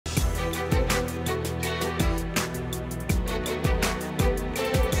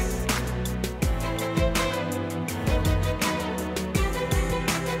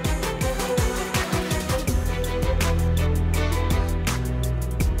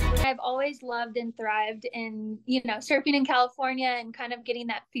I've always loved and thrived in, surfing in California and kind of getting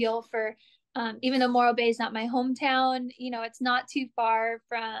that feel for, even though Morro Bay is not my hometown, it's not too far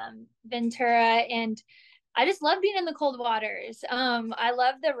from Ventura. And I just love being in the cold waters. I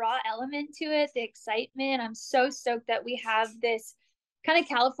love the raw element to it, the excitement. I'm so stoked that we have this kind of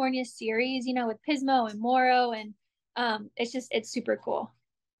California series, with Pismo and Morro. And it's super cool.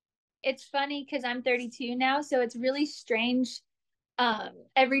 It's funny because I'm 32 now, so it's really strange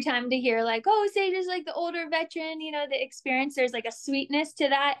every time to hear like, oh, Sage is like the older veteran, the experience. There's like a sweetness to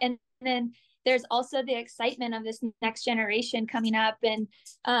that, and then there's also the excitement of this next generation coming up, and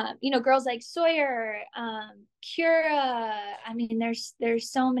girls like Sawyer, Kira. I mean,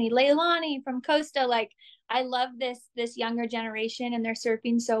 there's so many. Leilani from Costa. Like, I love this younger generation, and they're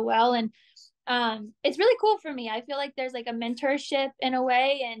surfing so well, and it's really cool for me. I feel like there's like a mentorship in a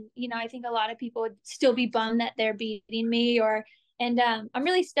way, and I think a lot of people would still be bummed that they're beating me, and I'm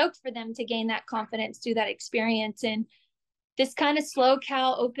really stoked for them to gain that confidence through that experience. And this kind of SLO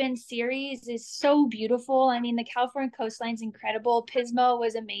CAL Open series is so beautiful. I mean, the California coastline's incredible. Pismo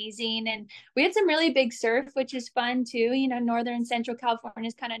was amazing, and we had some really big surf, which is fun too. Northern and Central California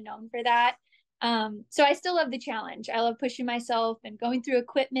is kind of known for that. So I still love the challenge. I love pushing myself and going through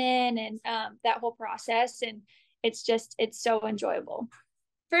equipment and that whole process. And it's so enjoyable.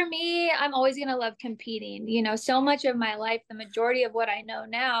 For me, I'm always going to love competing. So much of my life, the majority of what I know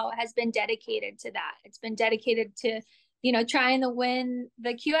now has been dedicated to that. It's been dedicated to, trying to win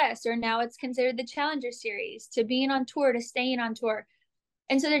the QS, or now it's considered the Challenger Series, to being on tour, to staying on tour.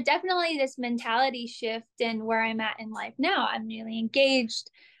 And so there's definitely this mentality shift in where I'm at in life now. I'm newly engaged.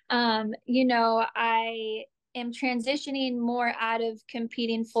 I am transitioning more out of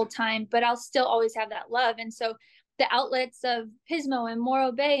competing full time, but I'll still always have that love. And so the outlets of Pismo and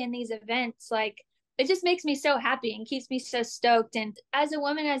Morro Bay and these events, like, it just makes me so happy and keeps me so stoked. And as a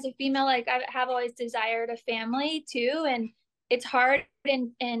woman, as a female, like, I have always desired a family too. And it's hard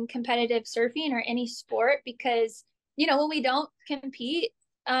in competitive surfing or any sport because, when we don't compete,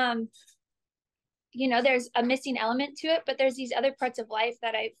 there's a missing element to it, but there's these other parts of life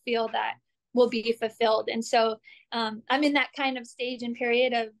that I feel that will be fulfilled. And so I'm in that kind of stage and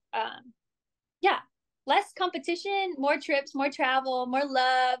period of, less competition, more trips, more travel, more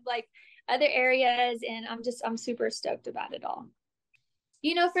love, like other areas. And I'm super stoked about it all.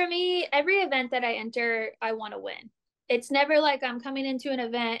 For me, every event that I enter, I want to win. It's never like I'm coming into an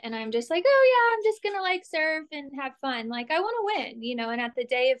event and I'm just like, oh yeah, I'm just going to like surf and have fun. Like, I want to win, and at the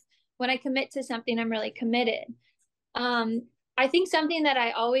day of when I commit to something, I'm really committed. I think something that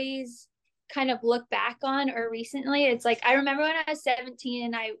I always kind of look back on, or recently, it's like, I remember when I was 17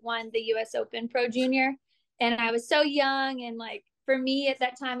 and I won the US Open Pro Junior, and I was so young. And like, for me at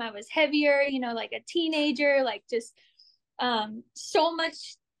that time, I was heavier, like a teenager, like just so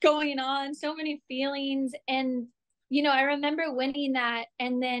much going on, so many feelings. And, I remember winning that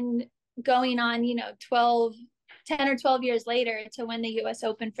and then going on, 10 or 12 years later to win the US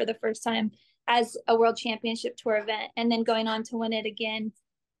Open for the first time as a world championship tour event, and then going on to win it again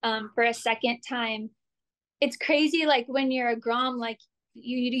for a second time. It's crazy. Like, when you're a Grom, like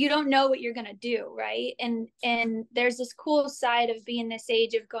you don't know what you're going to do. Right. And there's this cool side of being this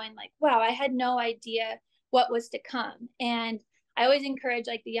age of going like, wow, I had no idea what was to come. And I always encourage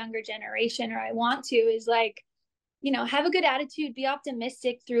like the younger generation, or I want to, is like, have a good attitude, be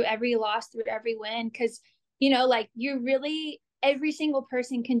optimistic through every loss, through every win. Cause like, every single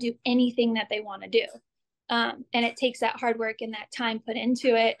person can do anything that they want to do. And it takes that hard work and that time put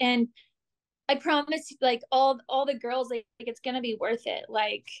into it. And I promise, like, all the girls, like it's going to be worth it.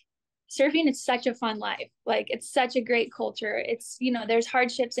 Like, surfing is such a fun life. Like, it's such a great culture. It's, there's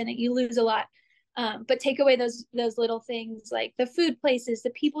hardships in it. You lose a lot. But take away those little things, like the food places, the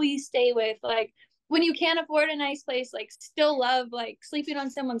people you stay with, like when you can't afford a nice place, like still love like sleeping on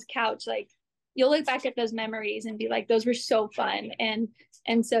someone's couch. Like, you'll look back at those memories and be like, those were so fun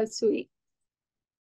and so sweet.